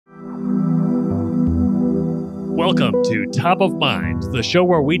Welcome to Top of Mind, the show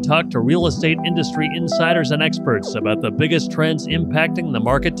where we talk to real estate industry insiders and experts about the biggest trends impacting the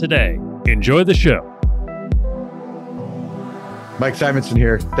market today. Enjoy the show. Mike Simonsen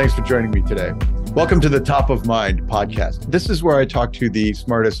here. Thanks for joining me today. Welcome to the Top of Mind podcast. This is where I talk to the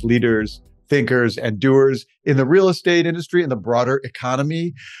smartest leaders, thinkers, and doers in the real estate industry and the broader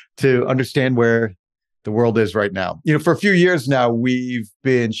economy to understand where the world is right now. For a few years now, we've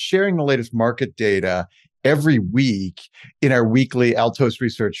been sharing the latest market data every week in our weekly Altos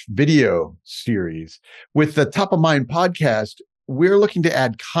Research video series. With the Top of Mind podcast, we're looking to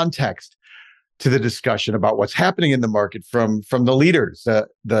add context to the discussion about what's happening in the market from the leaders, a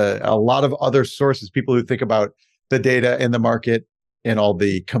lot of other sources, people who think about the data in the market and all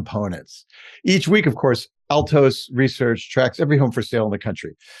the components. Each week, of course, Altos Research tracks every home for sale in the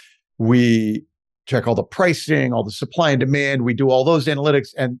country. We check all the pricing, all the supply and demand. We do all those analytics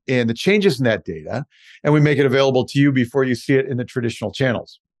and the changes in that data, and we make it available to you before you see it in the traditional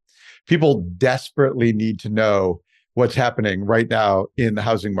channels. People desperately need to know what's happening right now in the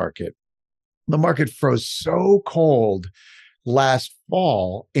housing market. The market froze so cold last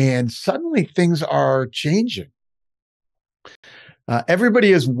fall, and suddenly things are changing.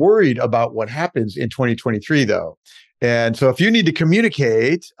 Everybody is worried about what happens in 2023, though. And so if you need to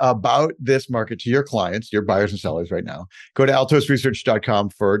communicate about this market to your clients, your buyers and sellers right now, go to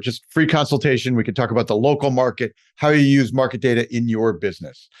altosresearch.com for just free consultation. We can talk about the local market, how you use market data in your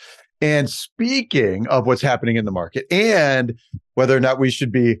business. And speaking of what's happening in the market and whether or not we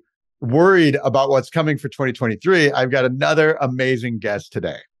should be worried about what's coming for 2023, I've got another amazing guest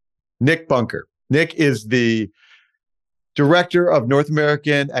today, Nick Bunker. Nick is the Director of North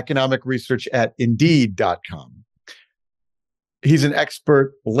American Economic Research at Indeed.com. He's an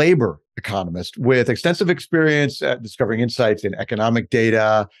expert labor economist with extensive experience at discovering insights in economic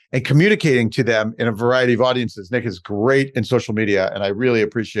data and communicating to them in a variety of audiences. Nick is great in social media, and I really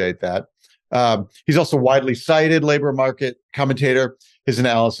appreciate that. He's also widely cited labor market commentator. His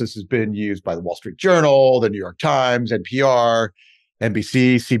analysis has been used by the Wall Street Journal, the New York Times, NPR,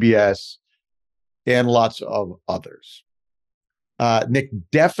 NBC, CBS, and lots of others. Nick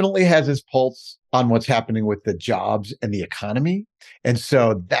definitely has his pulse on what's happening with the jobs and the economy. And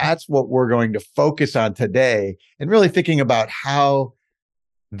so that's what we're going to focus on today, and really thinking about how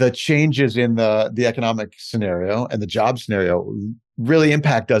the changes in the economic scenario and the job scenario really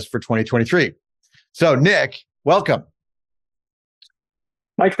impact us for 2023. So Nick, welcome.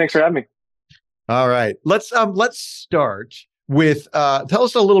 Mike, thanks for having me. All right. Let's start with tell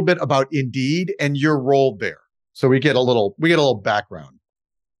us a little bit about Indeed and your role there, so we get a little background.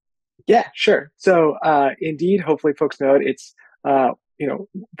 Yeah, sure. So Indeed, hopefully folks know it. It's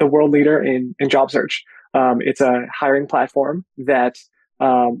the world leader in job search. It's a hiring platform that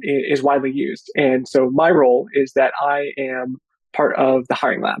is widely used. And so my role is that I am part of the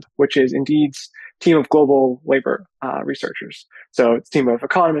hiring lab, which is Indeed's team of global labor researchers. So it's a team of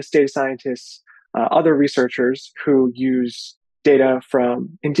economists, data scientists, other researchers who use data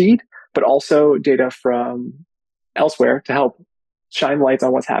from Indeed, but also data from elsewhere to help shine lights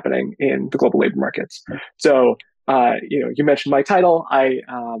on what's happening in the global labor markets. So, you mentioned my title. I'm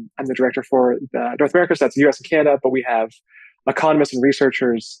the director for the North America, so that's the US and Canada, but we have economists and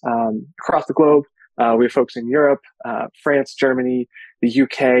researchers across the globe. We have folks in Europe, France, Germany, the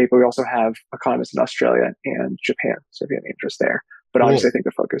UK, but we also have economists in Australia and Japan. So if you have interest there, but obviously I think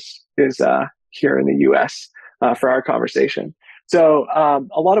the focus is here in the US for our conversation. So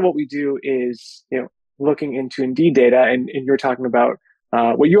a lot of what we do is, looking into Indeed data, and you're talking about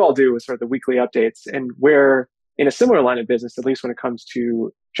what you all do is sort of the weekly updates, and we're in a similar line of business, at least when it comes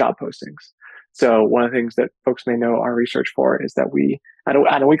to job postings. So one of the things that folks may know our research for is that we, at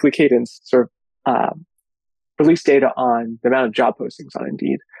a weekly cadence, sort of release data on the amount of job postings on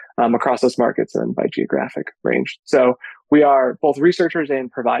Indeed across those markets and by geographic range. So we are both researchers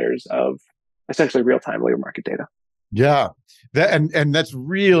and providers of essentially real-time labor market data. Yeah, and that's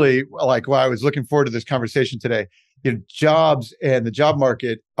really like why I was looking forward to this conversation today. Jobs and the job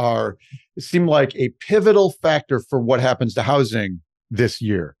market seem like a pivotal factor for what happens to housing this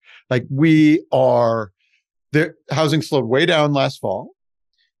year. Like housing slowed way down last fall.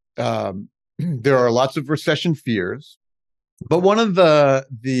 There are lots of recession fears, but one of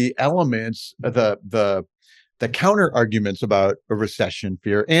the elements, the counter arguments about a recession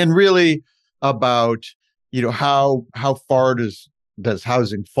fear, and really about how far does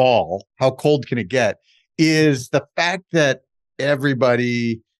housing fall? How cold can it get? Is the fact that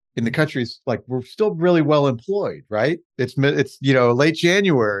everybody in the country is like, we're still really well employed, right? It's late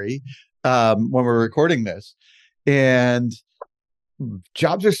January when we're recording this, and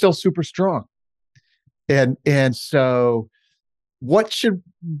jobs are still super strong. And so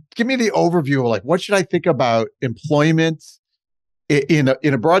give me the overview of like, what should I think about employment in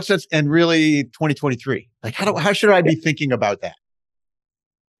a broad sense, and really 2023? Like, how should I be thinking about that?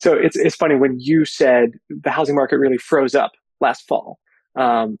 So it's funny when you said the housing market really froze up last fall.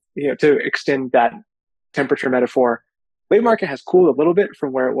 To extend that temperature metaphor, labor market has cooled a little bit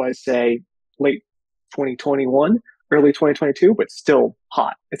from where it was, say, late 2021, early 2022, but still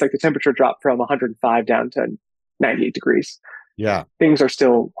hot. It's like the temperature dropped from 105 down to 98 degrees. Yeah. Things are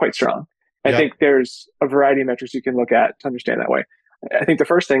still quite strong. I think there's a variety of metrics you can look at to understand that way. I think the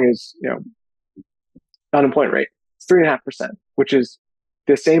first thing is, unemployment rate. It's 3.5%, which is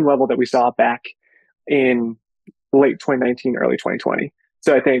the same level that we saw back in late 2019, early 2020.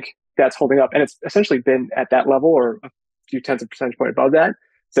 So I think that's holding up. And it's essentially been at that level or a few tenths of percentage point above that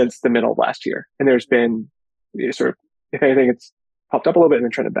since the middle of last year. And there's been sort of, if anything, it's popped up a little bit and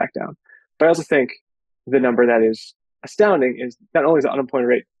then trended back down. But I also think the number that is astounding is not only is the unemployment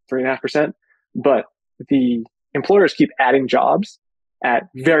rate 3.5%, but the employers keep adding jobs at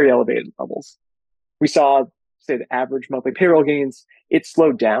very elevated levels. We saw, say, the average monthly payroll gains, it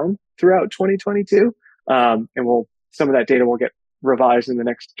slowed down throughout 2022. And some of that data will get revised in the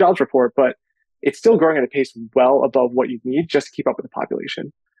next jobs report, but it's still growing at a pace well above what you need just to keep up with the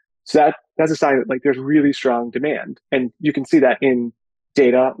population. So that's a sign that like there's really strong demand. And you can see that in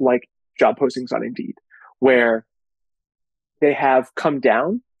data like job postings on Indeed, where they have come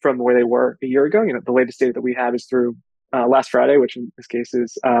down from where they were a year ago. The latest data that we have is through last Friday, which in this case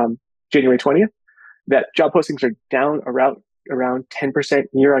is January 20th, that job postings are down around 10%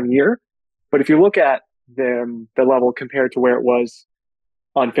 year on year. But if you look at the level compared to where it was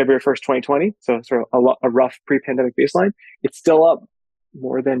on February 1st, 2020, so sort of a rough pre-pandemic baseline, it's still up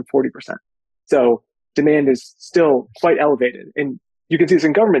more than 40%. So demand is still quite elevated. And you can see this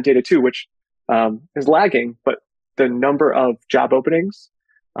in government data too, which is lagging, but the number of job openings,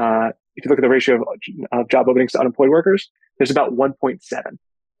 if you look at the ratio of job openings to unemployed workers, there's about 1.7,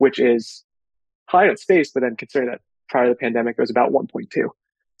 which is high in its face, but then considering that prior to the pandemic, it was about 1.2.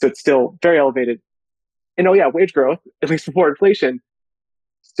 So it's still very elevated. And wage growth, at least before inflation,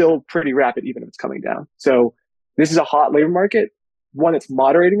 still pretty rapid, even if it's coming down. So this is a hot labor market, one that's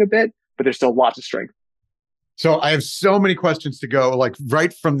moderating a bit, but there's still lots of strength. So I have so many questions to go, like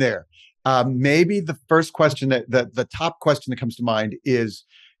right from there. Maybe the first question the top question that comes to mind is,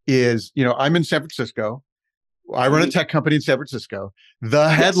 I'm in San Francisco. I run a tech company in San Francisco. The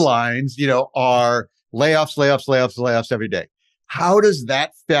headlines, are layoffs every day. How does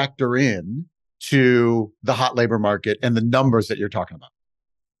that factor in to the hot labor market and the numbers that you're talking about?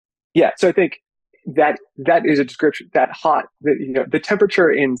 Yeah. So I think that is a description, the temperature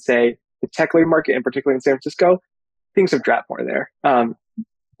in, say, the tech labor market, and particularly in San Francisco, things have dropped more there.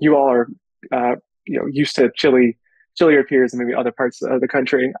 You all are, used to chillier peers than maybe other parts of the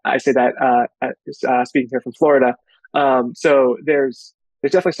country. I say that, speaking here from Florida. So there's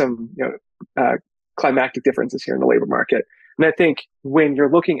definitely some, climactic differences here in the labor market. And I think when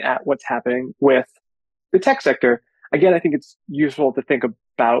you're looking at what's happening with the tech sector, again, I think it's useful to think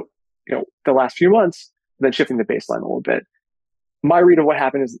about, the last few months, then shifting the baseline a little bit. My read of what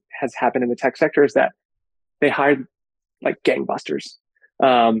has happened in the tech sector is that they hired like gangbusters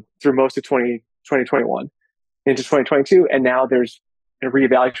through most of 2021 into 2022, and now there's a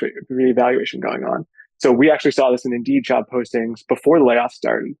reevaluation going on. So we actually saw this in Indeed job postings before the layoffs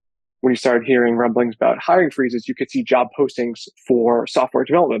started. When you started hearing rumblings about hiring freezes, you could see job postings for software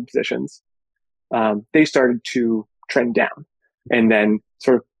development positions. They started to trend down, and then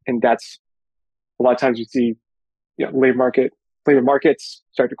and that's a lot of times you see, labor markets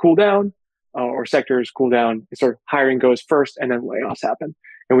start to cool down, or sectors cool down. Hiring goes first, and then layoffs happen.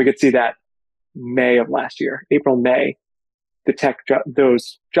 And we could see that May of last year, April, May,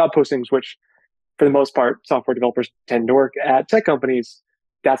 those job postings, which for the most part, software developers tend to work at tech companies,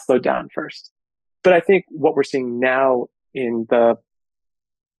 that slowed down first. But I think what we're seeing now in the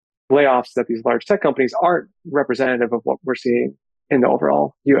layoffs at these large tech companies aren't representative of what we're seeing in the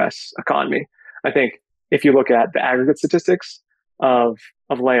overall US economy. I think if you look at the aggregate statistics of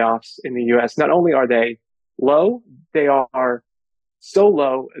layoffs in the US, not only are they low, they are so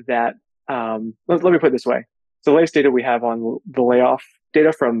low that, let me put it this way. So the latest data we have on the layoff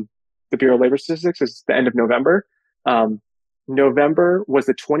data from the Bureau of Labor Statistics is the end of November. November was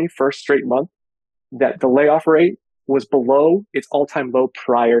the 21st straight month that the layoff rate was below its all-time low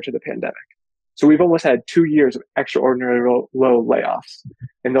prior to the pandemic. So we've almost had 2 years of extraordinarily low layoffs,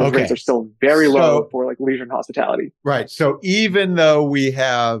 and those rates are still very low for like leisure and hospitality. Right. So even though we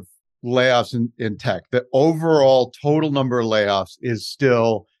have layoffs in tech, the overall total number of layoffs is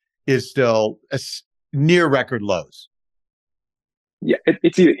still near record lows. Yeah,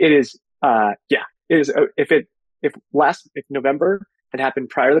 it is. Yeah, it is. If November had happened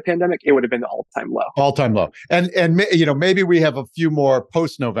prior to the pandemic, it would have been the all-time low. All-time low. And maybe we have a few more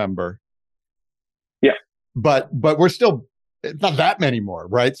post-November. Yeah. But we're still not that many more,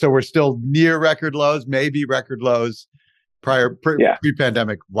 right? So we're still near record lows, maybe record lows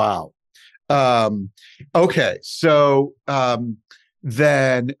pre-pandemic. Wow. Okay. So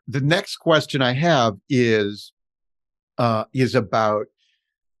then the next question I have is about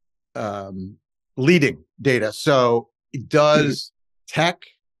leading data. So do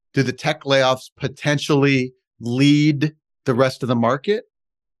the tech layoffs potentially lead the rest of the market?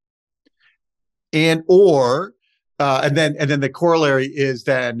 And then the corollary is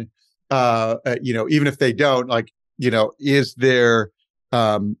then, even if they don't, is there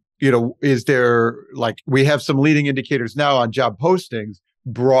like, we have some leading indicators now on job postings,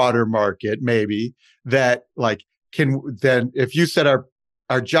 broader market maybe, that like if you said our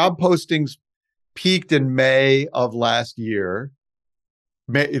job postings peaked in May of last year,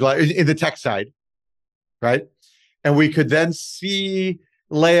 like in the tech side, right? And we could then see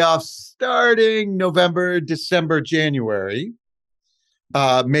layoffs starting November, December, January,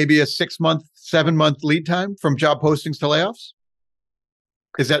 maybe a 6-month, 7-month lead time from job postings to layoffs.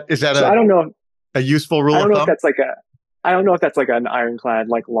 Is that So I don't know. a useful rule I don't of know thumb? if that's like I don't know if that's like an ironclad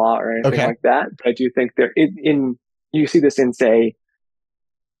like law or anything Okay. like that. But I do think you see this in, say,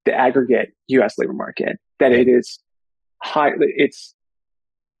 the aggregate U.S. labor market, that it is high. It's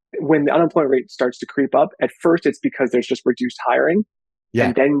when the unemployment rate starts to creep up. At first, it's because there's just reduced hiring. Yeah.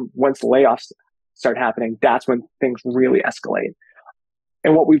 And then once layoffs start happening, that's when things really escalate.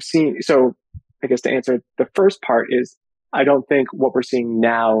 And what we've seen, so I guess to answer the first part is, I don't think what we're seeing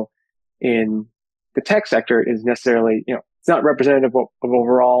now in the tech sector is necessarily, it's not representative of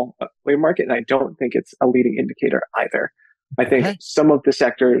overall labor market. And I don't think it's a leading indicator either. I think some of the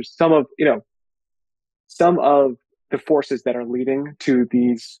sectors, some of the forces that are leading to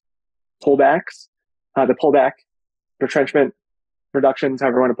these pullbacks, the pullback, retrenchment, reductions,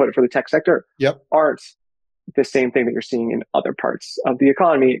 however you want to put it, for the tech sector, aren't the same thing that you're seeing in other parts of the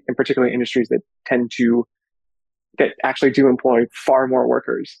economy, in particular industries that actually do employ far more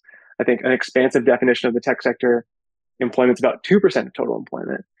workers. I think an expansive definition of the tech sector, employment's about 2% of total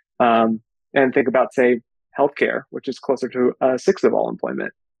employment. And think about, say, healthcare, which is closer to 1/6 of all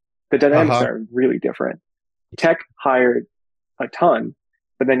employment. The dynamics are really different. Tech hired a ton,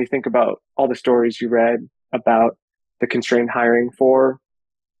 but then you think about all the stories you read about the constrained hiring for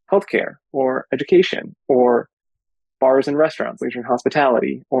healthcare or education or bars and restaurants, leisure and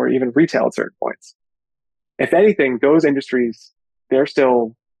hospitality, or even retail at certain points. If anything, those industries, they're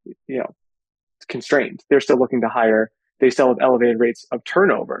still, constrained. They're still looking to hire. They still have elevated rates of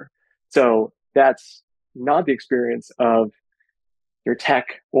turnover. So that's not the experience of your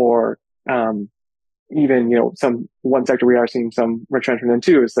tech or even, some one sector we are seeing some retrenchment in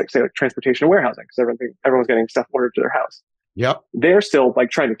too is like transportation and warehousing, because everyone's getting stuff ordered to their house. Yep. They're still like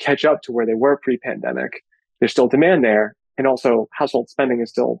trying to catch up to where they were pre-pandemic. There's still demand there. And also household spending is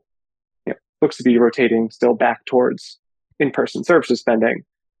still, looks to be rotating still back towards in-person services spending.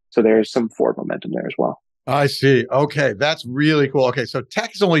 So there's some forward momentum there as well. I see. Okay. That's really cool. Okay. So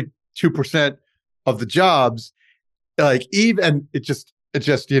tech is only 2% of the jobs. Like, even it just,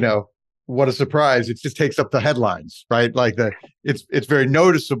 what a surprise. It just takes up the headlines, right? Like it's very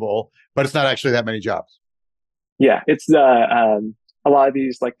noticeable, but it's not actually that many jobs. Yeah. It's a lot of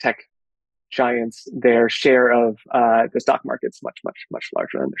these like tech giants, their share of the stock market's much, much, much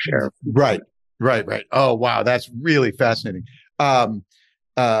larger than the share of Right. Oh, wow. That's really fascinating. Okay.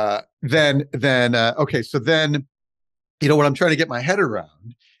 So then, what I'm trying to get my head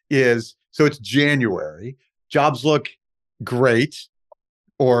around is, so it's January, jobs look great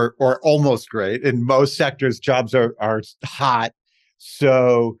or almost great. In most sectors, jobs are hot.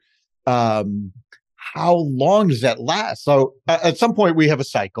 So, how long does that last? So at some point we have a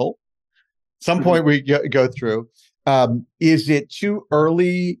cycle. Some point we go through. Is it too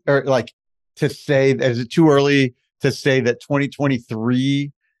early is it too early to say that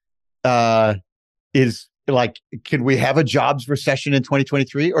 2023 is like, can we have a jobs recession in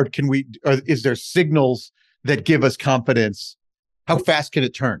 2023, or is there signals that give us confidence? How fast can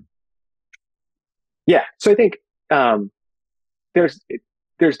it turn? Yeah. So I think there's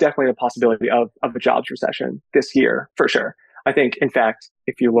definitely a possibility of a jobs recession this year for sure. I think, in fact,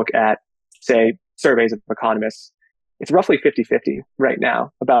 if you look at, say, surveys of economists, it's roughly 50-50 right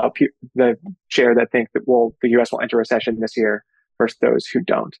now about the share that think that the U.S. will enter recession this year versus those who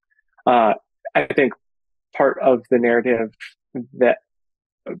don't. I think part of the narrative that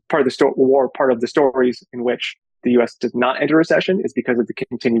part of the story, or part of the stories in which the U.S. does not enter recession is because of the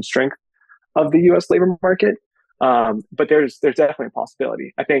continued strength of the U.S. labor market. But there's definitely a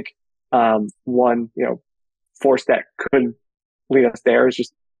possibility. I think one force that could lead us there is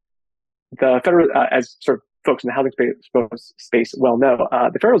just the federal, as sort of folks in the housing space well know,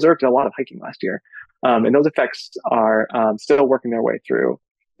 the Federal Reserve did a lot of hiking last year, and those effects are still working their way through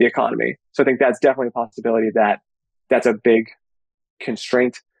the economy. So I think that's definitely a possibility that's a big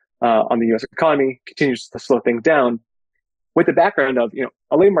constraint on the U.S. economy, continues to slow things down, with the background of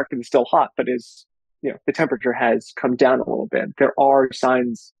a labor market is still hot, but the temperature has come down a little bit. There are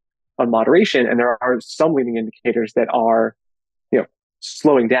signs of moderation, and there are some leading indicators that are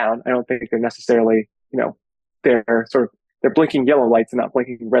slowing down. I don't think they're necessarily they're blinking yellow lights and not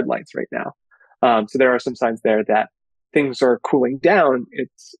blinking red lights right now. So there are some signs there that things are cooling down,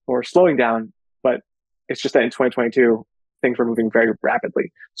 or slowing down, but it's just that in 2022 things were moving very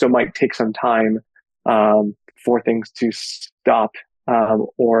rapidly. So it might take some time for things to stop,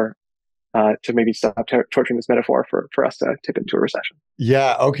 or to maybe stop torturing this metaphor for us to tip into a recession.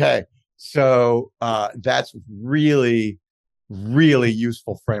 Yeah. Okay. So that's really, really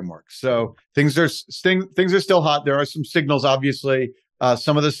useful framework. So things are still hot. There are some signals, obviously.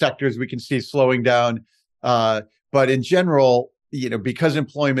 Some of the sectors we can see slowing down, but in general, because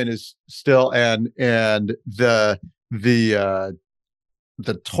employment is still and the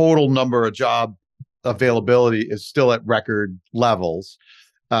total number of job availability is still at record levels.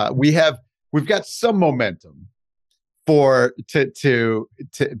 We've got some momentum before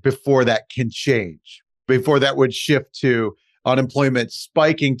that can change, before that would shift to unemployment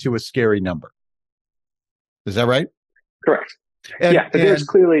spiking to a scary number. Is that right? Correct. But there's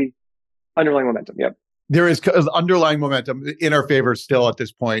clearly underlying momentum. Yep. There is underlying momentum in our favor still at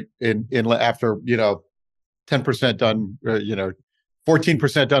this point in after 10% done,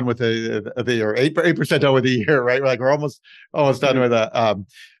 14% done with the or 8% done with the year, right? Like we're almost done with that.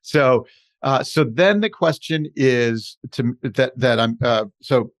 So then the question is the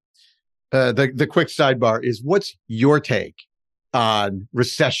quick sidebar is, what's your take on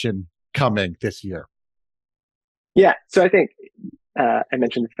recession coming this year? Yeah. So I think I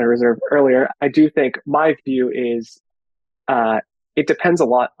mentioned the Federal Reserve earlier. I do think my view is it depends a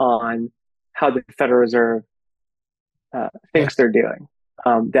lot on how the Federal Reserve thinks they're doing.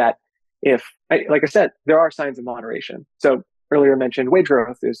 That like I said, there are signs of moderation. So earlier mentioned wage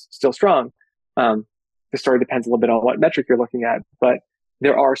growth is still strong. The story depends a little bit on what metric you're looking at, but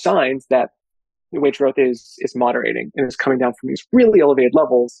there are signs that wage growth is moderating and is coming down from these really elevated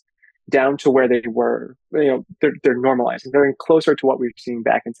levels down to where they were. They're normalizing. They're closer to what we've seen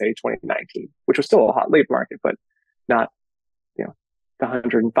back in, say, 2019, which was still a hot labor market, but not the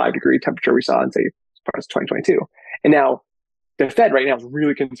 105-degree temperature we saw in, say, as far as 2022. And now the Fed right now is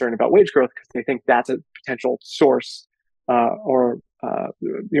really concerned about wage growth because they think that's a potential source or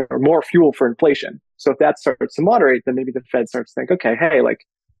more fuel for inflation. So if that starts to moderate, then maybe the Fed starts to think, okay, hey, like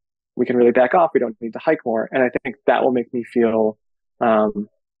we can really back off. We don't need to hike more. And I think that will make me feel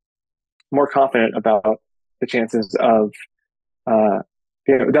more confident about the chances of, that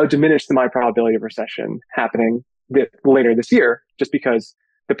would diminish my probability of recession happening later this year, just because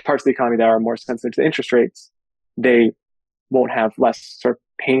the parts of the economy that are more sensitive to interest rates, they won't have less sort of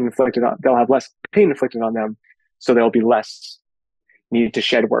pain inflicted on. They'll have less pain inflicted on them, so there'll be less need to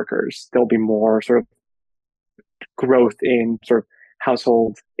shed workers. There'll be more sort of growth in sort of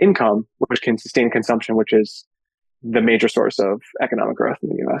household income, which can sustain consumption, which is the major source of economic growth in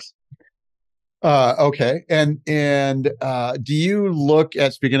the U.S. Okay. And do you look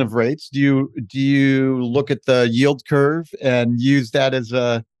at, speaking of rates, do you look at the yield curve and use that as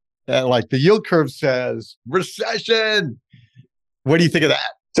like the yield curve says recession? What do you think of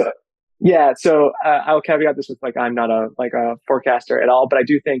that? So I'll caveat this with I'm not a forecaster at all, but I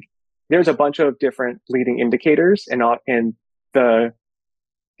do think there's a bunch of different leading indicators, and the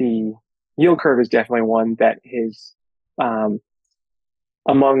yield curve is definitely one that is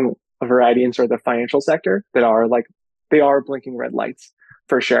among a variety in sort of the financial sector that are they are blinking red lights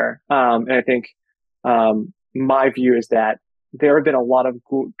for sure. And I think my view is that there have been a lot of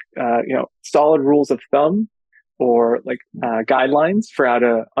solid rules of thumb or guidelines for how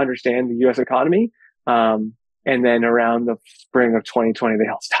to understand the U.S. economy. And then around the spring of 2020, they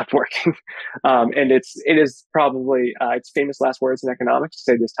all stopped working. And it is probably it's famous last words in economics to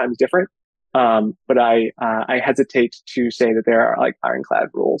say this time is different. But I hesitate to say that there are ironclad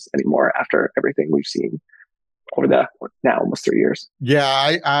rules anymore after everything we've seen over the now almost 3 years.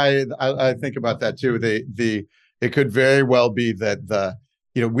 Yeah, I think about that too. It could very well be that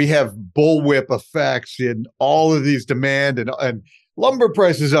we have bullwhip effects in all of these demand and lumber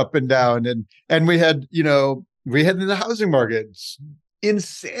prices up and down, and we had in the housing markets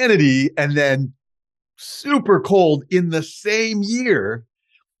insanity, and then super cold in the same year.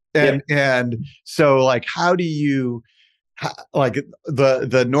 And so, like, how do you, like,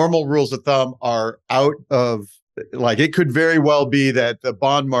 the normal rules of thumb are out of, like, it could very well be that the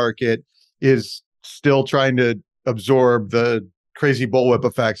bond market is still trying to absorb the crazy bullwhip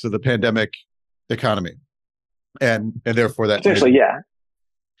effects of the pandemic economy, and therefore that Potentially, yeah.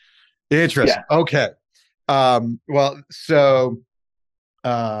 Interesting. Yeah. Okay. Well, so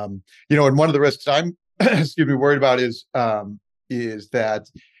and one of the risks I'm excuse me worried about is that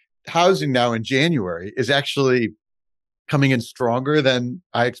housing now in January is actually coming in stronger than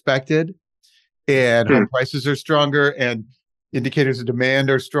I expected, and home prices are stronger, and indicators of demand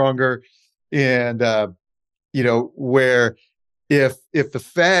are stronger, and where if the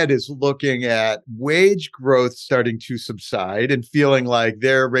Fed is looking at wage growth starting to subside and feeling like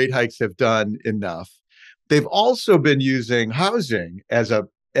their rate hikes have done enough, they've also been using housing as a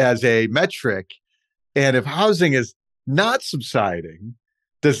metric. And if housing is not subsiding,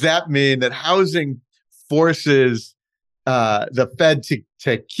 does that mean that housing forces the Fed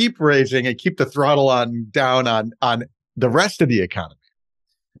to keep raising and keep the throttle down on the rest of the economy?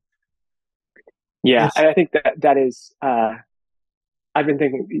 Yeah, and I think that is. I've been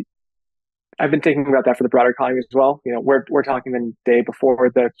thinking about that for the broader economy as well. We're talking the day before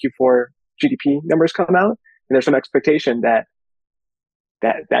the Q4 GDP numbers come out, and there's some expectation that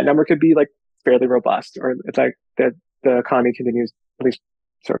number could be like fairly robust, or it's like the economy continues, at least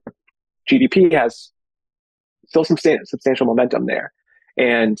sort of GDP has still some substantial momentum there.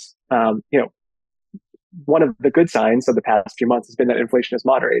 And one of the good signs of the past few months has been that inflation is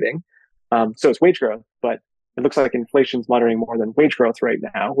moderating. So it's wage growth, but it looks like inflation's moderating more than wage growth right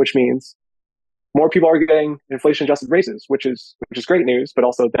now, which means more people are getting inflation adjusted raises, which is great news. But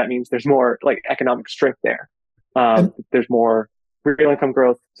also that means there's more like economic strength there. There's more real income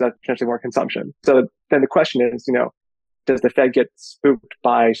growth, so that's potentially more consumption. So then the question is, does the Fed get spooked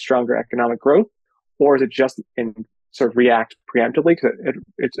by stronger economic growth, or is it just sort of react preemptively because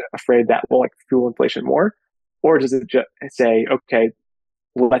it's afraid that will like fuel inflation more, or does it just say, okay,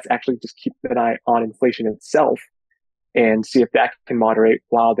 let's actually just keep an eye on inflation itself and see if that can moderate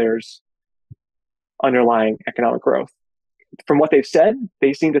while there's underlying economic growth? From what they've said,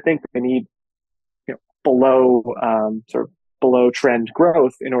 they seem to think that they need below trend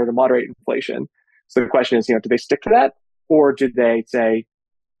growth in order to moderate inflation. So the question is, do they stick to that, or do they say,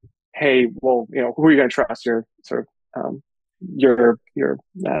 hey, well, who are you going to trust? Your sort of your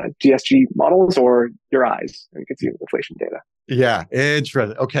DSG models or your eyes, and you can see inflation data. Yeah,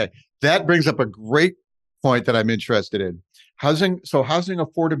 interesting. Okay, that brings up a great point that I'm interested in. Housing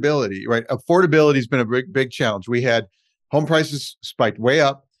affordability, right? Affordability has been a big challenge. We had home prices spiked way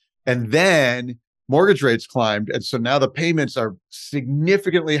up, and then mortgage rates climbed, and so now the payments are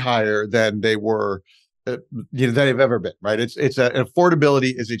significantly higher than they were, than they've ever been. Right?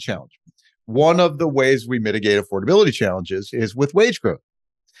 Affordability is a challenge. One of the ways we mitigate affordability challenges is with wage growth,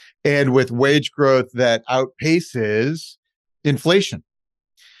 and with wage growth that outpaces inflation.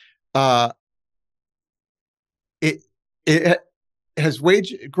 Has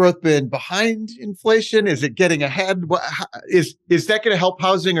wage growth been behind inflation? Is it getting ahead? Is that going to help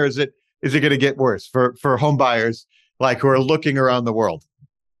housing, or is it going to get worse for home buyers like who are looking around the world?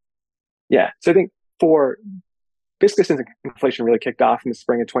 Yeah, so I think basically since inflation really kicked off in the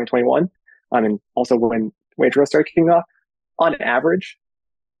spring of 2021, and also when wage growth started kicking off, on average,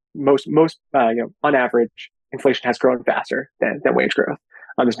 on average, inflation has grown faster than wage growth.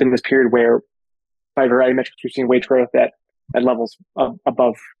 There's been this period where, by a variety of metrics, we've seen wage growth at levels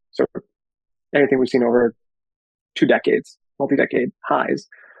above sort of anything we've seen over 2 decades, multi-decade highs.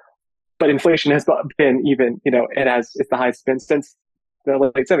 But inflation has been even, it's the highest it's been since the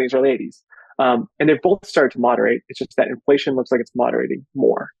late 70s, early 80s. And they've both started to moderate. It's just that inflation looks like it's moderating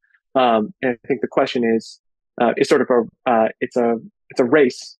more. And I think the question is, it's sort of it's a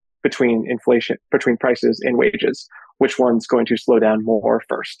race between prices and wages. Which one's going to slow down more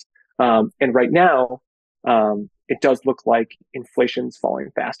first? And right now, it does look like inflation's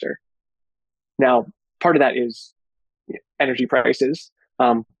falling faster. Now, part of that is energy prices,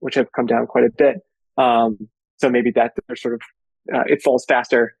 which have come down quite a bit. So maybe that they're sort of, it falls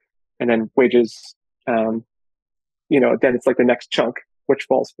faster, and then wages, then it's like the next chunk, which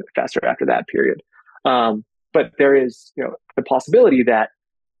falls faster after that period. But there is, the possibility that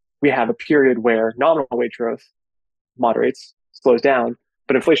we have a period where nominal wage growth moderates, slows down,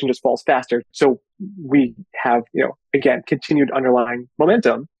 but inflation just falls faster. So we have, again, continued underlying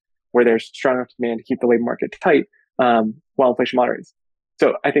momentum where there's strong enough demand to keep the labor market tight, while inflation moderates.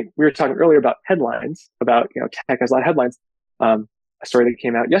 So I think we were talking earlier about headlines, about, tech has a lot of headlines. A story that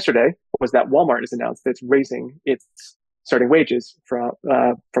came out yesterday was that Walmart has announced that it's raising its starting wages from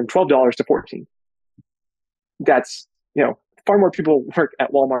 $12 to $14. That's, far more people work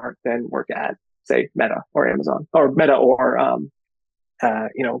at Walmart than work at, say, Meta or Amazon or Meta or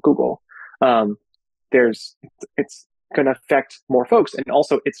Google. It's going to affect more folks, and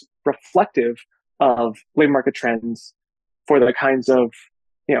also it's reflective of labor market trends for the kinds of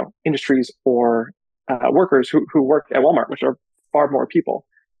industries or workers who work at Walmart, which are far more people.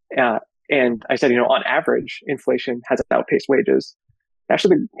 And I said, on average, inflation has outpaced wages.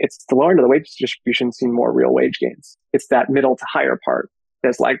 Actually, it's the lower end of the wage distribution seen more real wage gains. It's that middle to higher part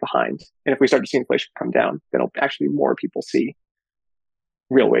that's lagged behind. And if we start to see inflation come down, then it'll actually more people see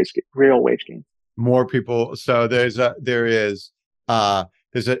real wage gains. More people. So there is a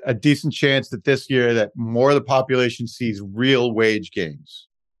decent chance that this year that more of the population sees real wage gains.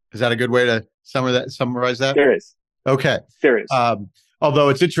 Is that a good way to summarize that? There is. Okay. There is. Although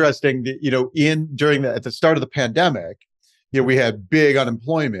it's interesting that at the start of the pandemic, we had big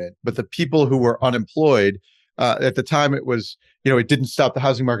unemployment, but the people who were unemployed at the time, it was, it didn't stop the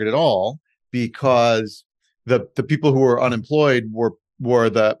housing market at all, because the people who were unemployed were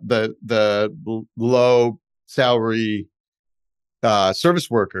the low salary service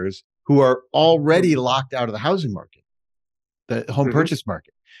workers who are already locked out of the housing market, the home purchase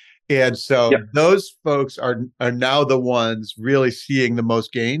market. And so those folks are now the ones really seeing the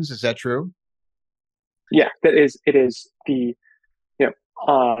most gains. Is that true? Yeah, it is the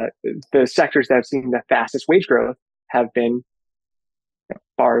sectors that have seen the fastest wage growth have been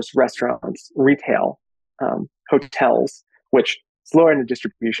bars, restaurants, retail, hotels, which is lower in the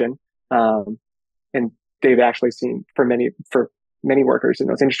distribution, and they've actually seen for many workers in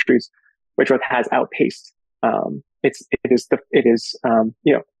those industries, wage growth has outpaced. It's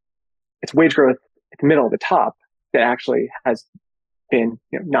wage growth at the middle of the top that actually has been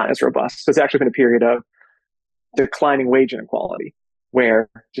not as robust. So it's actually been a period of declining wage inequality, where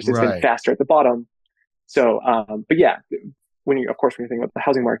just it's been faster at the bottom. So, but yeah, when you think about the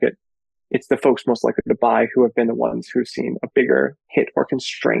housing market, it's the folks most likely to buy who have been the ones who've seen a bigger hit or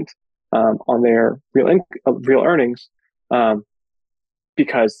constraint on their real earnings,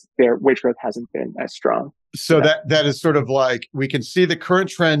 because their wage growth hasn't been as strong. So that is sort of like, we can see the current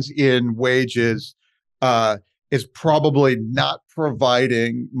trends in wages is probably not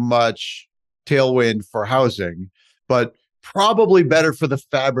providing much tailwind for housing, but probably better for the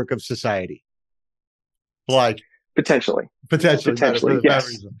fabric of society. Like potentially,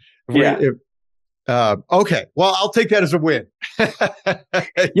 yes. Okay. Well, I'll take that as a win.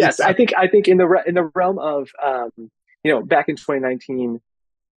 Yes, I think in the realm of back in 2019,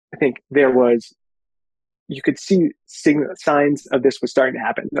 I think you could see signs of this was starting to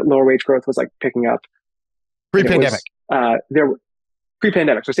happen. That lower wage growth was like picking up pre-pandemic.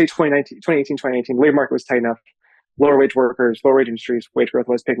 Pre-pandemic. So say 2018, labor market was tight enough. Lower wage workers, lower wage industries, wage growth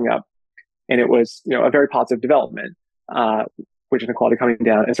was picking up, and it was a very positive development. Wage inequality coming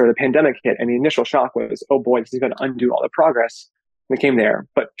down, and sort of the pandemic hit, and the initial shock was, oh boy, this is going to undo all the progress that came there.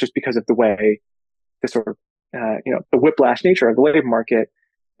 But just because of the way the sort of the whiplash nature of the labor market,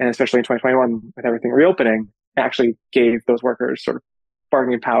 and especially in 2021 with everything reopening, actually gave those workers sort of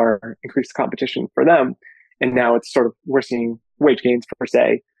bargaining power, increased competition for them, and now it's sort of, we're seeing wage gains for,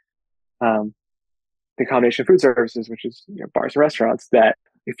 say, the combination of food services, which is bars and restaurants, that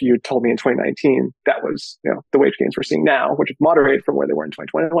if you had told me in 2019 that was the wage gains we're seeing now, which is moderated from where they were in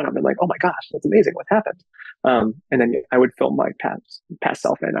 2021, I've been like, oh my gosh, that's amazing, what happened? And then I would film my past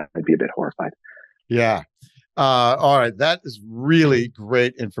self, and I'd be a bit horrified. Yeah. All right. That is really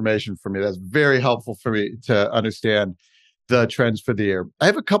great information for me. That's very helpful for me to understand the trends for the year. I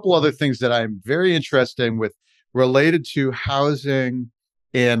have a couple other things that I'm very interested in related to housing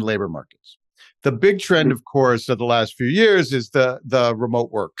and labor markets. The big trend, of course, of the last few years is the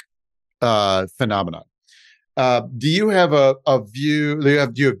remote work phenomenon. Do you have a view? Do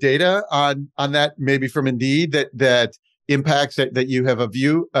you have data on that, maybe from Indeed, that impacts that you have a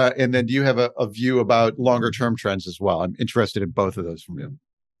view, and then do you have a view about longer term trends as well? I'm interested in both of those from you.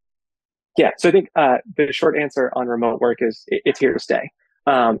 Yeah, so I think the short answer on remote work is it's here to stay.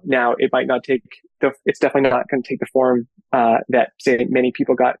 Now, it might not it's definitely not going to take the form that, say, many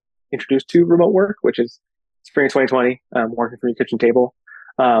people got introduced to remote work, which is spring of 2020, working from your kitchen table.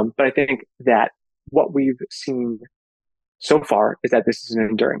 But I think that what we've seen so far is that this is an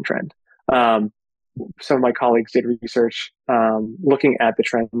enduring trend. Some of my colleagues did research looking at the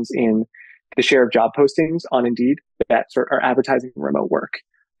trends in the share of job postings on Indeed that sort of are advertising remote work.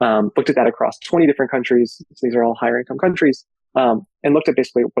 looked at that across 20 different countries. So these are all higher income countries, and looked at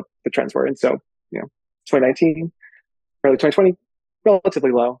basically what the trends were. And so, 2019, early 2020,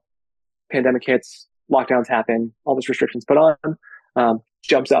 relatively low. Pandemic hits, lockdowns happen, all those restrictions put on,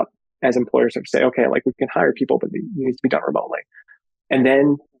 jumps up as employers start to say, okay, like we can hire people, but it needs to be done remotely. And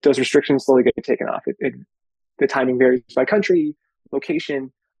then those restrictions slowly get taken off. The timing varies by country,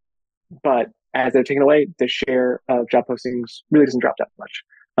 location, but as they're taken away, the share of job postings really doesn't drop that much.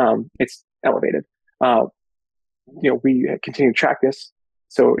 It's elevated. We continue to track this.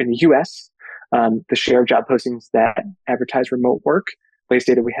 So in the US, the share of job postings that advertise remote work, latest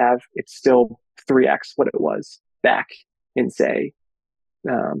data we have, it's still 3x what it was back in, say,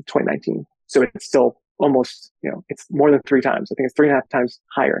 2019. So it's still almost, it's more than 3 times. I think it's 3.5 times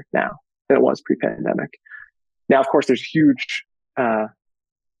higher now than it was pre-pandemic. Now, of course, there's huge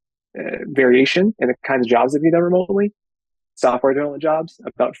variation in the kinds of jobs that can be done remotely. Software development jobs,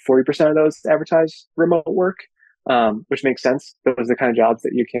 about 40% of those advertise remote work, which makes sense. Those are the kind of jobs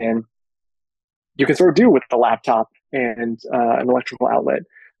that you can sort of do with a laptop and an electrical outlet.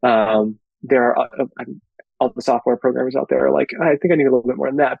 There are all the software programmers out there are like, I think I need a little bit more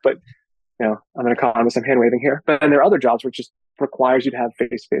than that, but I'm an economist, I'm hand waving here. But then there are other jobs which just requires you to have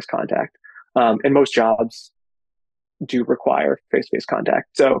face-to-face contact. And most jobs do require face-to-face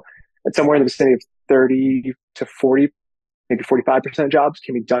contact. So it's somewhere in the vicinity of 30 to 40, maybe 45% of jobs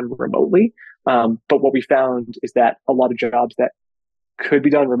can be done remotely. But what we found is that a lot of jobs that could be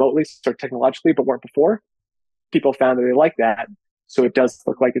done remotely, sort of technologically, but weren't before, people found that they like that. So it does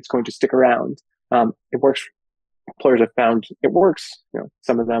look like it's going to stick around. It works. Employers have found it works.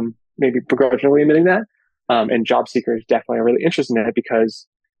 Some of them maybe begrudgingly admitting that. And job seekers definitely are really interested in it because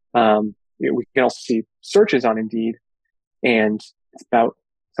we can also see searches on Indeed, and it's about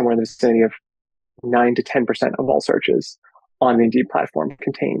somewhere in the vicinity of 9 to 10% of all searches on the Indeed platform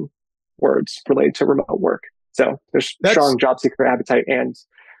contain words related to remote work. So there's strong job seeker appetite, and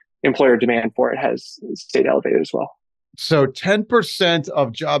employer demand for it has stayed elevated as well. So 10%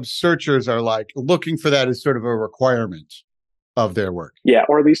 of job searchers are like looking for that as sort of a requirement of their work. Yeah,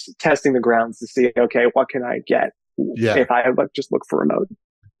 or at least testing the grounds to see, okay, what can I get if I just look for remote?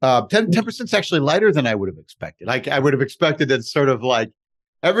 10% is actually lighter than I would have expected. Like I would have expected that sort of like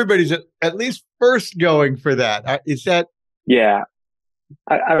everybody's at least first going for that. Is that? Yeah,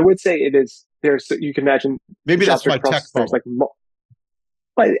 I would say it is. You can imagine. Maybe that's my tech bubble.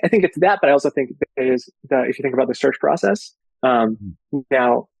 But I think it's that, but I also think it is if you think about the search process,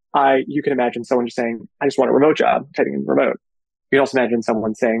 now you can imagine someone just saying, I just want a remote job, typing in remote. You can also imagine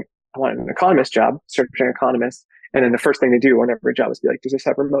someone saying, I want an economist job, searching economist. And then the first thing they do whenever a job is be like, does this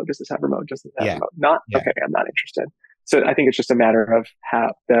have remote? Does this have remote? Does this have remote? Not? Yeah. Okay, I'm not interested. So I think it's just a matter of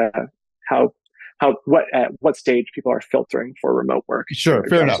what stage people are filtering for remote work. Sure,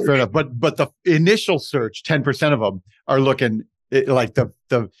 fair enough. But the initial search, 10% of them are looking like the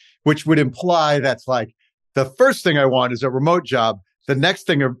which would imply that's like the first thing I want is a remote job. The next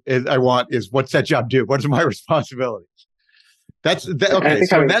thing I want is what's that job do? What are my responsibilities? Okay.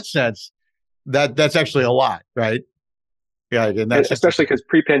 So in that sense, that's actually a lot, right? Yeah, and that's especially because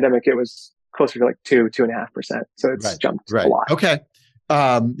pre-pandemic it was closer to like 2.5%. So it's jumped a lot. Okay.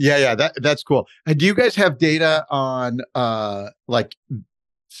 That's cool. Do you guys have data on like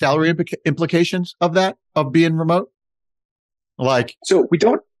salary implications of being remote? Like, so we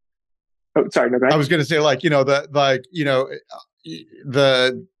don't. Oh, sorry. No, go ahead. I was going to say,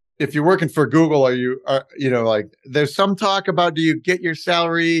 if you're working for Google, there's some talk about, do you get your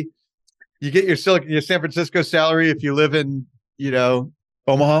salary? You get your San Francisco salary if you live in,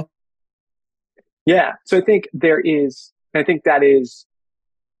 Omaha. Yeah. So I think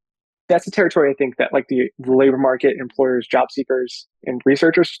that's a territory I think that like the labor market, employers, job seekers, and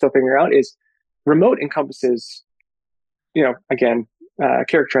researchers are still figuring out is remote encompasses, again,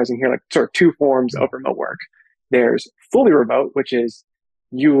 characterizing here like sort of 2 forms of remote work. There's fully remote, which is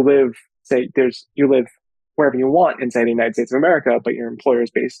you live wherever you want in, say, the United States of America, but your employer is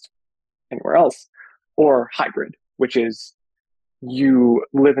based anywhere else, or hybrid, which is you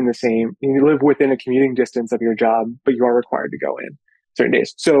live within a commuting distance of your job, but you are required to go in certain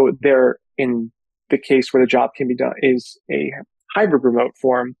days. So there, in the case where the job can be done is a hybrid remote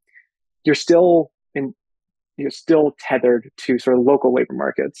form, you're still tethered to sort of local labor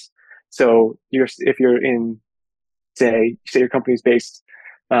markets. So if you're in, say your company's based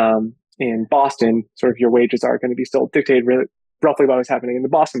in Boston, sort of your wages are going to be still dictated roughly by what's happening in the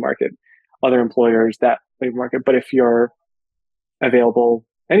Boston market, other employers, that labor market. But if you're available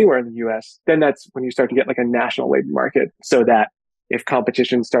anywhere in the US, then that's when you start to get like a national labor market, so that if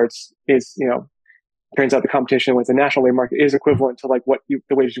competition turns out the competition with the national labor market is equivalent to like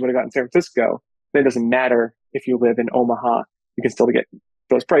the wages you would have got in San Francisco, then it doesn't matter if you live in Omaha, you can still get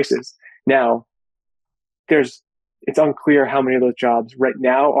those prices. Now, it's unclear how many of those jobs right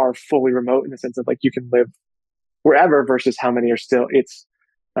now are fully remote in the sense of like you can live wherever versus how many are still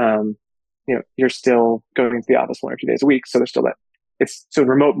you're still going into the office 1 or 2 days a week. So there's still that it's so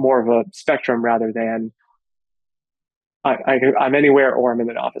remote more of a spectrum rather than I'm anywhere or I'm in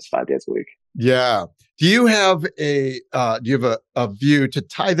an office 5 days a week. Yeah. Do you have a view to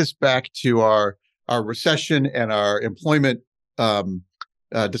tie this back to our recession and our employment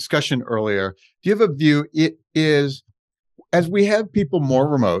discussion earlier? Do you have a view? It is, as we have people more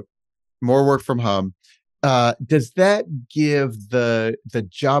remote, more work from home, does that give the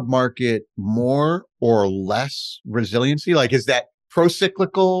job market more or less resiliency? Like, is that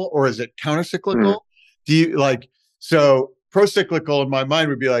pro-cyclical or is it counter-cyclical? Do you like, so pro-cyclical in my mind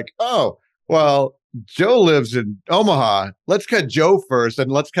would be like, oh, well, Joe lives in Omaha. Let's cut Joe first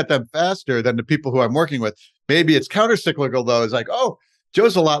and let's cut them faster than the people who I'm working with. Maybe it's counter-cyclical though. It's like, oh,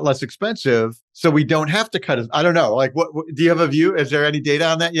 Joe's a lot less expensive, so we don't have to cut his. I don't know. Like, what do you have a view? Is there any data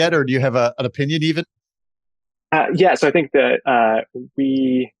on that yet, or do you have an opinion even? Yeah, so I think that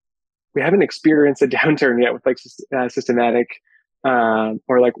we haven't experienced a downturn yet with like systematic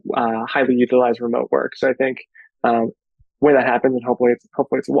or like highly utilized remote work. So I think when that happens, and hopefully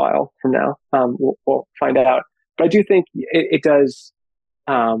it's a while from now, we'll find out. But I do think it does.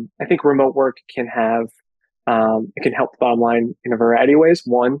 I think remote work can have it can help the bottom line in a variety of ways.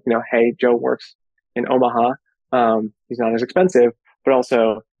 One, hey, Joe works in Omaha. He's not as expensive, but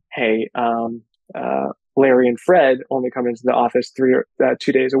also, hey, Larry and Fred only come into the office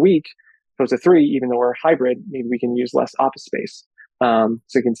 2 days a week, opposed to 3, even though we're hybrid, maybe we can use less office space. So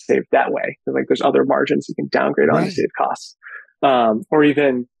you can save that way. Like there's other margins you can downgrade on to save costs. Or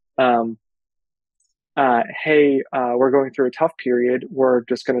even, hey, we're going through a tough period. We're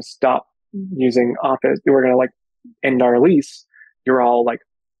just going to stop using office. We're going to like end our lease. You're all like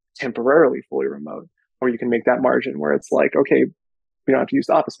temporarily fully remote, or you can make that margin where it's like, okay, we don't have to use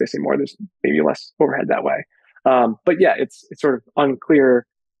the office space anymore. There's maybe less overhead that way. But yeah, it's sort of unclear.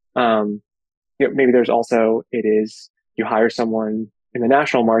 Maybe there's also, you hire someone in the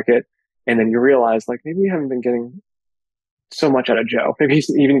national market and then you realize like, maybe we haven't been getting so much out of Joe. Maybe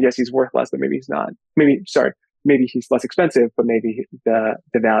he's worth less, but maybe he's not. Maybe he's less expensive, but maybe the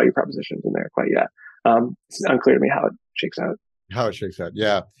value proposition isn't there quite yet. It's unclear to me how it shakes out.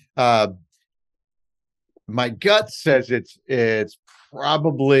 Yeah. My gut says it's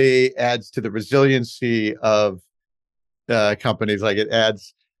probably adds to the resiliency of companies. Like it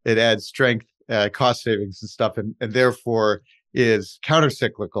adds strength, cost savings and stuff, and therefore is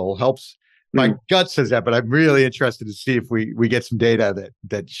counter-cyclical. Helps. My gut says that, but I'm really interested to see if we get some data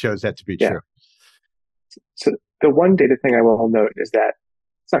that shows that to be true. So the one data thing I will note is that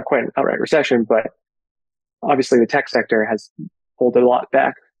it's not quite an outright recession, but obviously the tech sector has pulled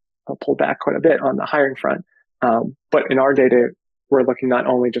back quite a bit on the hiring front. But in our data, we're looking not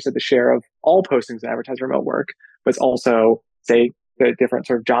only just at the share of all postings that advertise remote work, but it's also, say, the different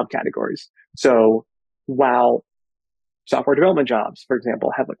sort of job categories. So while software development jobs, for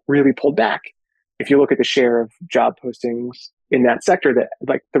example, have like really pulled back, if you look at the share of job postings in that sector, that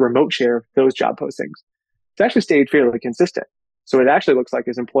like the remote share of those job postings, it's actually stayed fairly consistent. So it actually looks like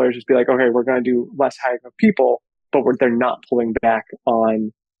as employers just be like, okay, we're going to do less hiring of people, but they're not pulling back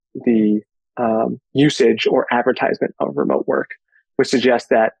on the usage or advertisement of remote work, which suggests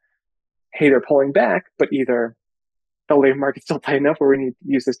that, hey, they're pulling back, but either the labor market's still tight enough where we need to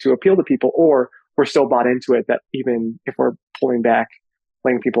use this to appeal to people, or we're still bought into it that even if we're pulling back,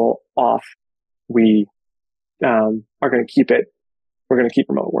 laying people off, we are going to keep it. We're going to keep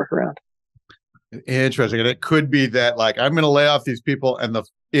remote work around. Interesting. And it could be that like, I'm going to lay off these people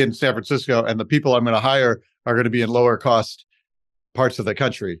in San Francisco, and the people I'm going to hire are going to be in lower cost parts of the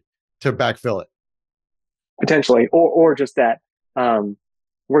country to backfill it. Potentially. Or just that,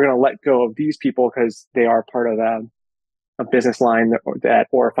 we're going to let go of these people because they are part of a business line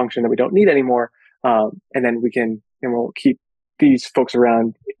or a function that we don't need anymore. And then we'll keep these folks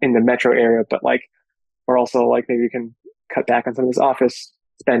around in the metro area, but like, or also like maybe we can cut back on some of this office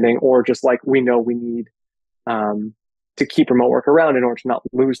spending, or just like we know we need to keep remote work around in order to not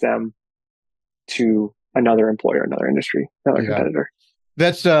lose them to another employer, another industry, another competitor.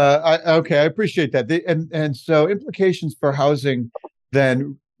 That's okay. I appreciate that. And so implications for housing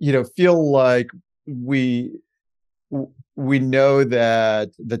then, feel like we know that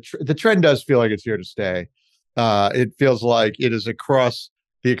the trend does feel like it's here to stay. It feels like it is across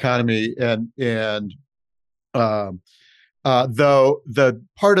the economy, and Though the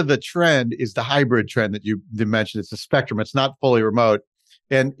part of the trend is the hybrid trend that you mentioned. It's a spectrum. It's not fully remote.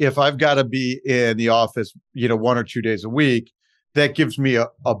 And if I've got to be in the office, 1 or 2 days a week, that gives me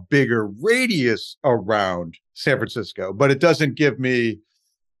a bigger radius around San Francisco, but it doesn't give me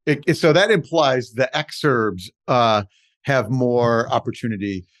so that implies the exurbs have more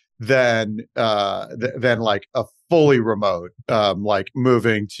opportunity than like a fully remote, like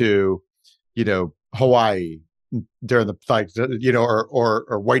moving to, Hawaii during the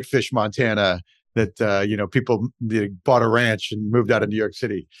or Whitefish, Montana, that people bought a ranch and moved out of New York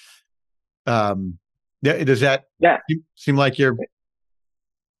City. Yeah, does that seem like you're?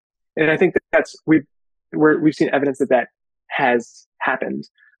 And I think that's we've seen evidence that has happened.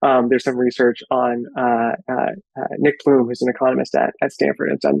 There's some research on Nick Plume, who's an economist at Stanford,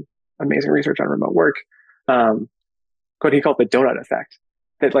 has done amazing research on remote work. What he called the donut effect,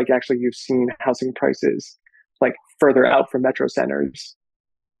 that like actually you've seen housing prices like further out from metro centers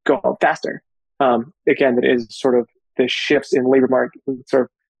go up faster. Again, that is sort of the shifts in labor market, sort of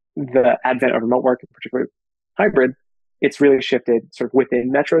the advent of remote work, in particular hybrid. It's really shifted sort of within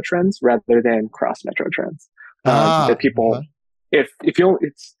metro trends rather than cross metro trends. That people, if you,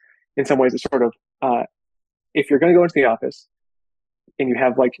 it's in some ways it's sort of if you're going to go into the office and you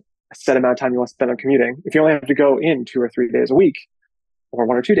have like a set amount of time you want to spend on commuting, if you only have to go in 2 or 3 days a week or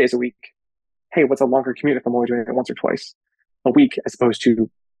 1 or 2 days a week, hey, what's a longer commute if I'm only doing it once or twice a week as opposed to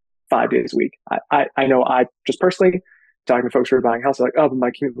 5 days a week? I know I just personally talking to folks who are buying houses, like, oh, but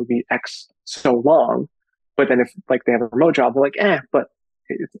my commute would be X so long. But then if like they have a remote job, they're like, but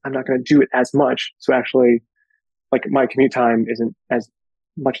I'm not going to do it as much. So actually, like my commute time isn't as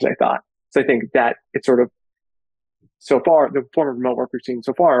much as I thought. So I think that it's sort of, so far, the form of remote work we've seen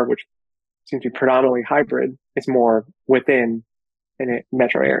so far, which seems to be predominantly hybrid, is more within in a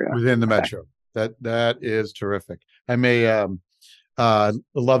metro area. Within the metro. That is terrific. I may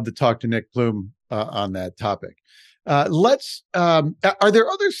love to talk to Nick Plume on that topic. Are there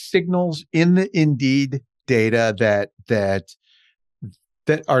other signals in the Indeed data that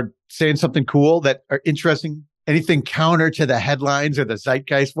are saying something cool, that are interesting? Anything counter to the headlines or the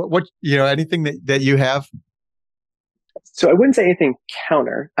zeitgeist? What anything that you have? So I wouldn't say anything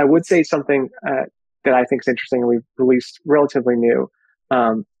counter. I would say something that I think is interesting and we've released relatively new.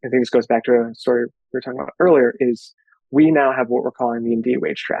 I think this goes back to a story we were talking about earlier, is we now have what we're calling the Indeed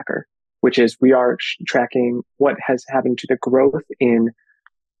wage tracker, which is we are tracking what has happened to the growth in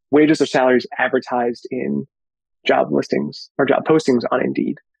wages or salaries advertised in job listings or job postings on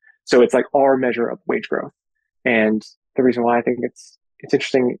Indeed. So it's like our measure of wage growth. And the reason why I think it's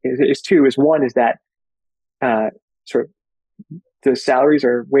interesting is two, is one is that sort of the salaries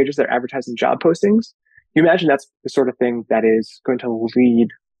or wages that are advertised in job postings. You imagine that's the sort of thing that is going to lead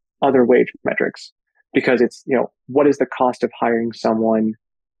other wage metrics, because it's, what is the cost of hiring someone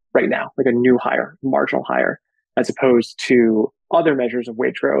right now, like a new hire, marginal hire, as opposed to other measures of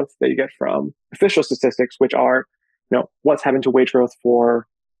wage growth that you get from official statistics, which are, what's happened to wage growth for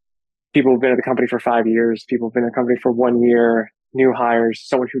people who've been at the company for 5 years, people who've been at the company for 1 year, new hires,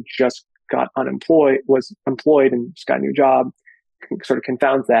 someone who just got was employed and just got a new job, sort of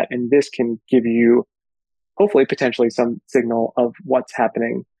confounds that. And this can give you, hopefully, potentially some signal of what's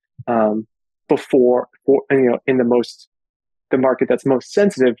happening in the market that's most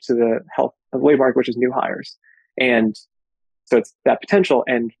sensitive to the health of the labor market, which is new hires. And so it's that potential.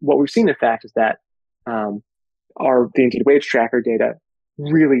 And what we've seen, in fact, is that the Indeed wage tracker data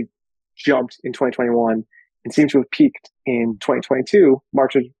really jumped in 2021 and seems to have peaked in 2022,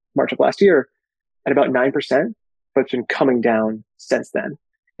 March of last year, at about 9%, but it's been coming down since then.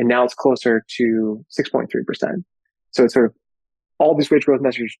 And now it's closer to 6.3%. So it's sort of all these wage growth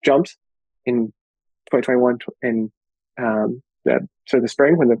measures jumped in 2021 and the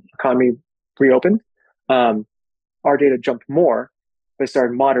spring when the economy reopened. Our data jumped more, but it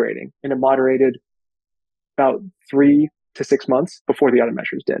started moderating, and it moderated about 3 to 6 months before the other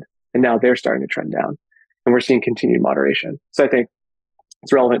measures did. And now they're starting to trend down, and we're seeing continued moderation. So I think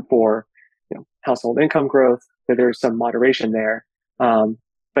it's relevant for household income growth, that there's some moderation there. But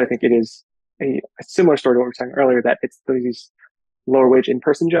I think it is a similar story to what we were talking earlier, that it's these lower wage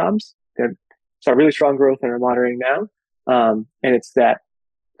in-person jobs that saw really strong growth and are moderating now. And it's that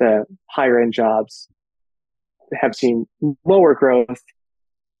the higher end jobs have seen lower growth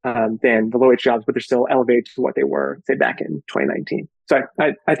than the low wage jobs, but they're still elevated to what they were, say, back in 2019. So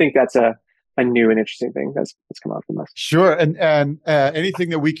I think that's a new and interesting thing that's come out from us. Sure. And anything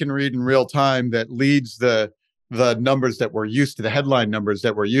that we can read in real time that leads the numbers that we're used to, the headline numbers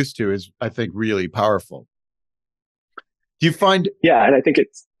that we're used to, is, I think, really powerful. Do you find? Yeah, and I think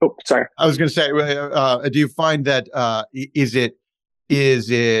it's. Oh, sorry. I was going to say, do you find that is it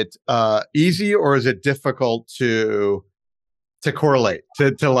easy or is it difficult to correlate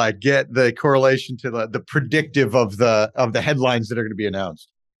to like get the correlation to the predictive of the headlines that are going to be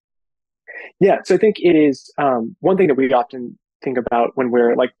announced? Yeah, so I think it is one thing that we often think about when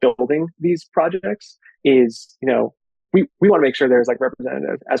we're like building these projects is, we want to make sure there's like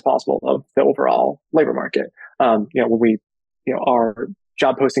representative as possible of the overall labor market. When we, our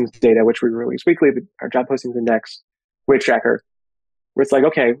job postings data, which we release weekly, our job postings index, wage tracker, where it's like,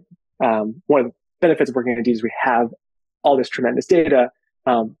 okay, one of the benefits of working at Indeed is we have all this tremendous data,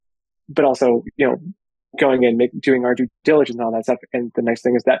 but also, going in, doing our due diligence and all that stuff. And the nice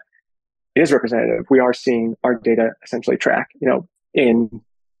thing is that it is representative. We are seeing our data essentially track, in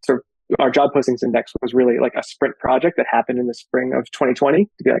sort of our job postings index was really like a sprint project that happened in the spring of 2020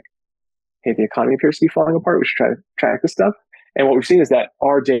 to be like, hey, the economy appears to be falling apart. We should try to track this stuff. And what we've seen is that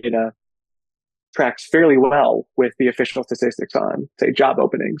our data tracks fairly well with the official statistics on, say, job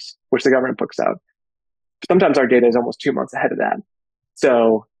openings, which the government puts out. Sometimes our data is almost 2 months ahead of that.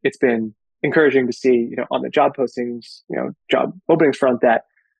 So it's been encouraging to see, on the job postings, job openings front that,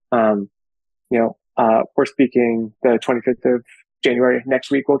 we're speaking the 25th of January.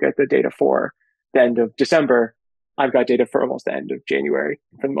 Next week, we'll get the data for the end of December. I've got data for almost the end of January.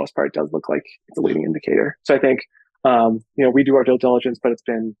 For the most part, it does look like it's a leading indicator. So I think, we do our due diligence, but it's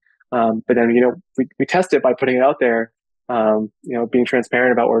been, but then, we test it by putting it out there, being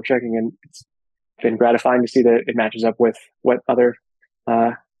transparent about what we're checking. And it's been gratifying to see that it matches up with what other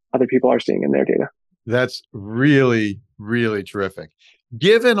people are seeing in their data. That's really, really terrific.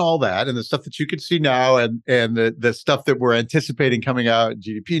 Given all that and the stuff that you can see now and the stuff that we're anticipating coming out,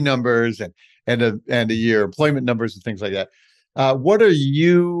 GDP numbers and a year employment numbers and things like that, what are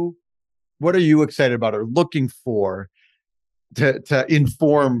you excited about or looking for to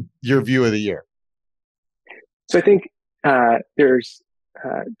inform your view of the year? So I think there's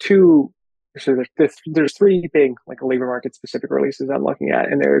two. So there's three big like labor market specific releases I'm looking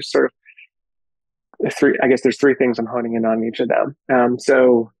at, and there's sort of there's three things I'm honing in on each of them.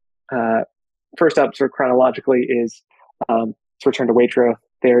 First up, sort of chronologically, is to return to wage growth.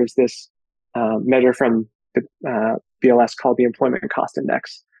 There's this measure from the BLS called the Employment Cost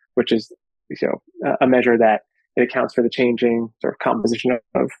Index, which is a measure that it accounts for the changing sort of composition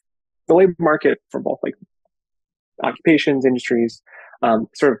of the labor market for both like occupations, industries,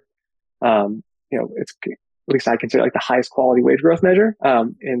 it's at least I consider like the highest quality wage growth measure.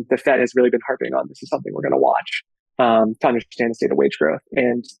 And the Fed has really been harping on this is something we're going to watch to understand the state of wage growth.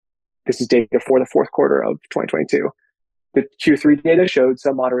 And this is data for the fourth quarter of 2022. The Q3 data showed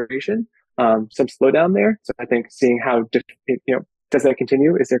some moderation, some slowdown there. So I think seeing how, does that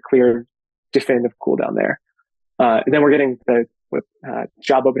continue? Is there clear definitive cool down there? And then we're getting the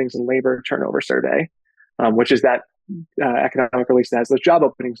job openings and labor turnover survey, which is that economic release that has those job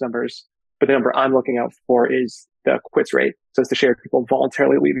openings numbers. But the number I'm looking out for is the quits rate. So it's the share of people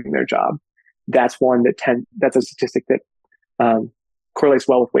voluntarily leaving their job. That's one that's a statistic that correlates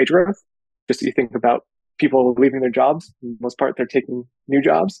well with wage growth. Just so you think about people leaving their jobs, for the most part, they're taking new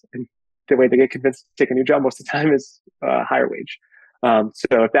jobs. And the way they get convinced to take a new job most of the time is higher wage.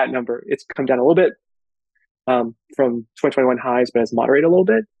 So if that number, it's come down a little bit from 2021 highs, but has moderated a little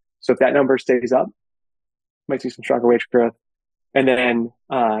bit. So if that number stays up, might see some stronger wage growth. And then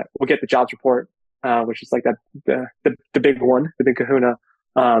we'll get the jobs report, which is like the big one, the big kahuna,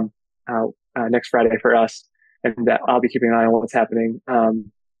 next Friday for us. And I'll be keeping an eye on what's happening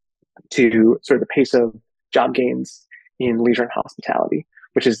to sort of the pace of job gains in leisure and hospitality,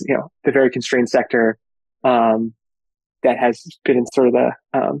 which is the very constrained sector that has been in sort of the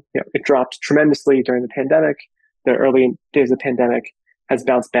it dropped tremendously during the pandemic. The early days of the pandemic has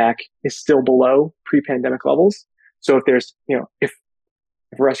bounced back, is still below pre-pandemic levels. So if there's, if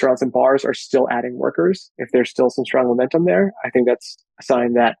restaurants and bars are still adding workers, if there's still some strong momentum there, I think that's a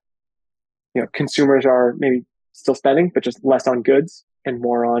sign that, consumers are maybe still spending, but just less on goods and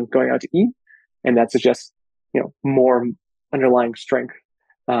more on going out to eat. And that suggests, more underlying strength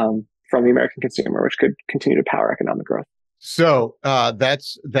from the American consumer, which could continue to power economic growth. So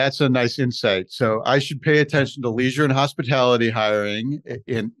that's a nice insight. So I should pay attention to leisure and hospitality hiring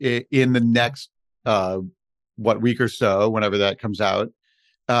in the next week or so, whenever that comes out,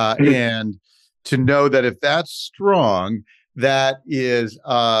 and to know that if that's strong, that is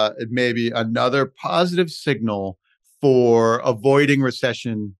maybe another positive signal for avoiding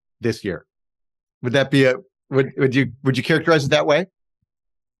recession this year. Would that be would you characterize it that way?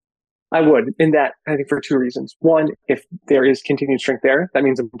 I would, in that I think for two reasons. One, if there is continued strength there, that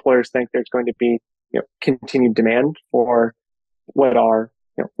means employers think there's going to be continued demand for what are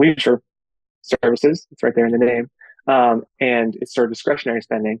leisure services. It's right there in the name, and it's sort of discretionary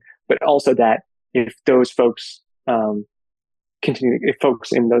spending. But also that if those folks if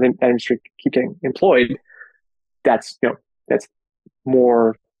folks in that industry keep getting employed, that's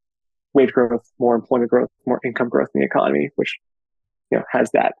more wage growth, more employment growth, more income growth in the economy, which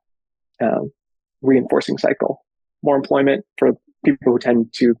has that reinforcing cycle. More employment for people who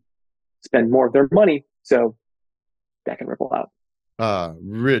tend to spend more of their money, so that can ripple out.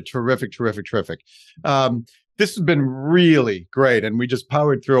 Terrific. This has been really great, and we just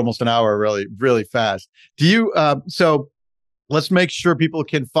powered through almost an hour really, really fast. Do you? So let's make sure people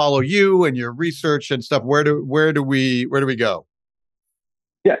can follow you and your research and stuff. Where do we go?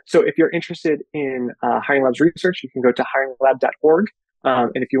 Yeah. So if you're interested in Hiring Lab's research, you can go to hiringlab.org.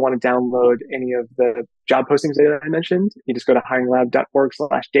 And if you want to download any of the job postings that I mentioned, you just go to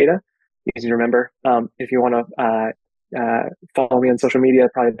hiringlab.org/data. Easy to remember. If you want to follow me on social media,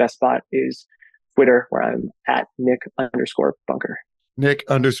 probably the best spot is Twitter, where I'm at Nick_Bunker.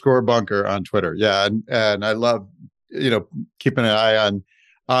 Nick_Bunker on Twitter. Yeah. And I love, keeping an eye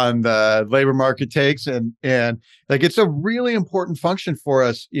on the labor market takes and like it's a really important function for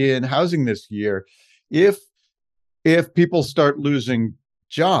us in housing this year. If people start losing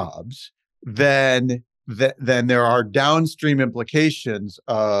jobs, then there are downstream implications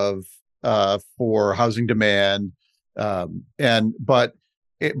of for housing demand, and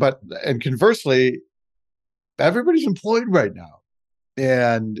conversely, everybody's employed right now,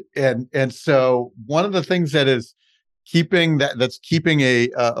 and so one of the things that is keeping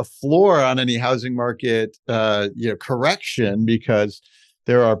a floor on any housing market correction, because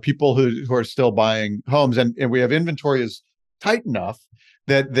there are people who are still buying homes, and we have inventory is tight enough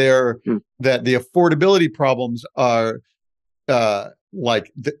that that the affordability problems are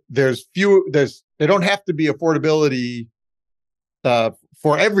there's they don't have to be affordability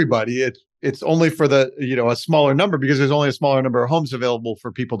for everybody. It's only for a smaller number, because there's only a smaller number of homes available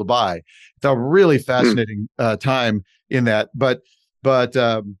for people to buy. It's a really fascinating time in that. But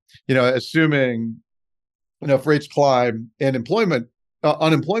assuming if rates climb and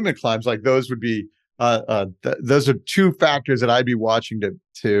unemployment climbs, like those would be those are two factors that I'd be watching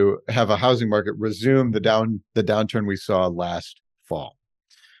to have a housing market resume the downturn we saw last fall.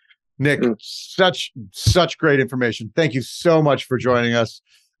 Nick, such great information. Thank you so much for joining us.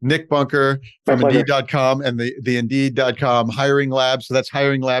 Nick Bunker from Indeed.com and the Indeed.com Hiring Lab. So that's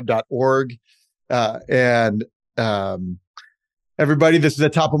hiringlab.org. And everybody, this is a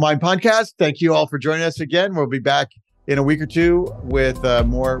Top of Mind podcast. Thank you all for joining us again. We'll be back in a week or two with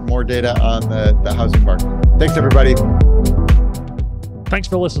more data on the housing market. Thanks, everybody. Thanks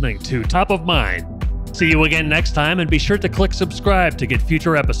for listening to Top of Mind. See you again next time, and be sure to click subscribe to get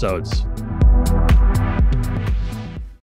future episodes.